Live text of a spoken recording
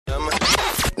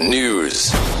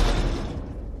News.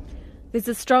 There's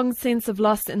a strong sense of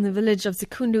loss in the village of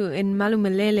Xikundu in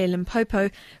Malamulele, Limpopo,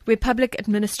 where Public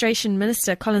Administration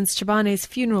Minister Collins Chabane's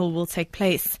funeral will take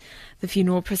place. The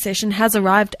funeral procession has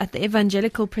arrived at the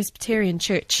Evangelical Presbyterian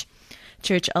Church.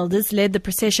 Church elders led the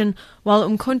procession, while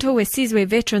Umkhonto weSizwe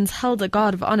veterans held a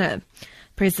guard of honour.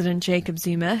 President Jacob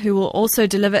Zuma, who will also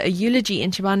deliver a eulogy in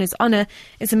Chabane's honour,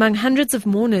 is among hundreds of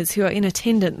mourners who are in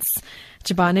attendance.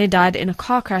 Chabane died in a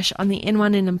car crash on the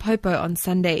N1 in Limpopo on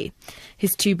Sunday.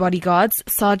 His two bodyguards,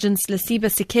 Sergeants Lesiba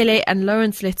Sekele and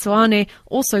Lawrence Letsoane,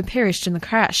 also perished in the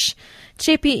crash.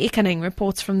 Chepi Ikaning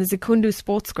reports from the Xikundu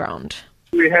sports ground.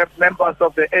 We have members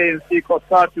of the ANC,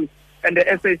 COSATU and the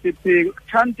SACP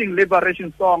chanting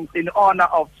liberation songs in honor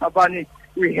of Chabane.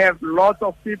 We have lots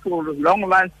of people, long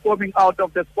lines forming out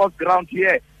of the sports ground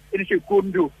here in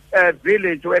Xikundu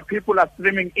village, where people are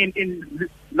streaming in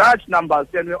large numbers,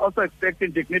 and we're also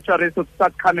expecting dignitaries to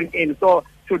start coming in. So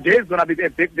today is going to be a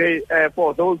big day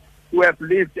for those who have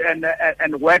lived and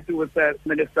worked with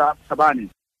Minister Chabane.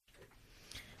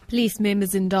 Police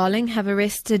members in Darling have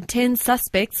arrested 10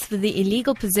 suspects for the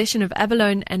illegal possession of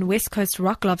abalone and West Coast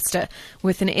rock lobster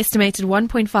worth an estimated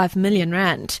 1.5 million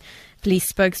rand.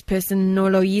 Police spokesperson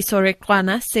Noloyiso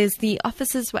Rekwana says the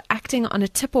officers were acting on a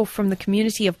tip-off from the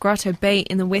community of Grotto Bay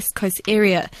in the West Coast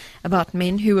area about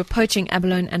men who were poaching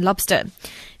abalone and lobster.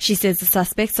 She says the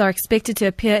suspects are expected to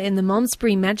appear in the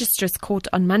Malmesbury Magistrates Court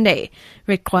on Monday.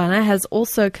 Rekwana has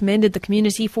also commended the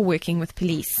community for working with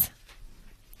police.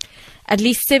 At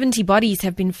least 70 bodies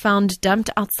have been found dumped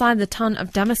outside the town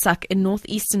of Damasak in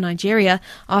northeastern Nigeria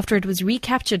after it was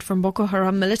recaptured from Boko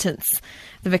Haram militants.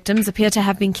 The victims appear to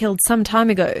have been killed some time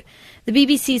ago. The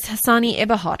BBC's Hassani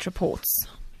Eberhardt reports.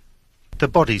 The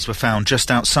bodies were found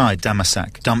just outside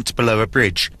Damasak, dumped below a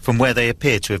bridge, from where they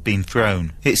appear to have been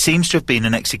thrown. It seems to have been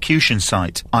an execution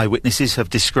site. Eyewitnesses have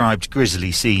described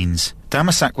grisly scenes.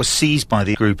 Damasak was seized by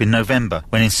the group in November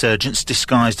when insurgents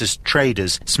disguised as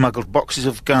traders smuggled boxes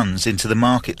of guns into the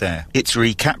market there. Its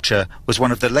recapture was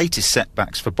one of the latest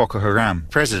setbacks for Boko Haram.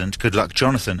 President Goodluck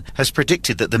Jonathan has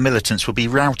predicted that the militants will be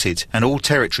routed and all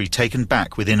territory taken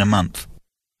back within a month.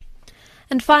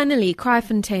 And finally,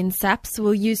 Kraaifontein SAPS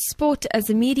will use sport as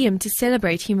a medium to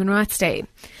celebrate Human Rights Day.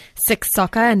 6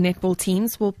 soccer and netball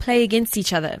teams will play against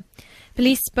each other.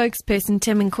 Police spokesperson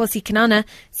Tim Nkosi Kanana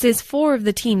says 4 of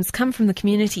the teams come from the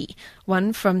community,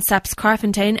 1 from SAPS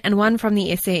Kraaifontein and 1 from the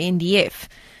SANDF.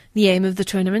 The aim of the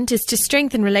tournament is to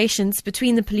strengthen relations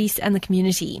between the police and the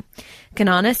community.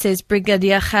 Kanana says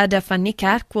Brigadier Gerda van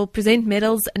Niekerk will present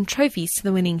medals and trophies to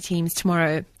the winning teams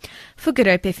tomorrow. For Good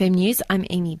Hope FM News, I'm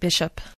Amy Bishop.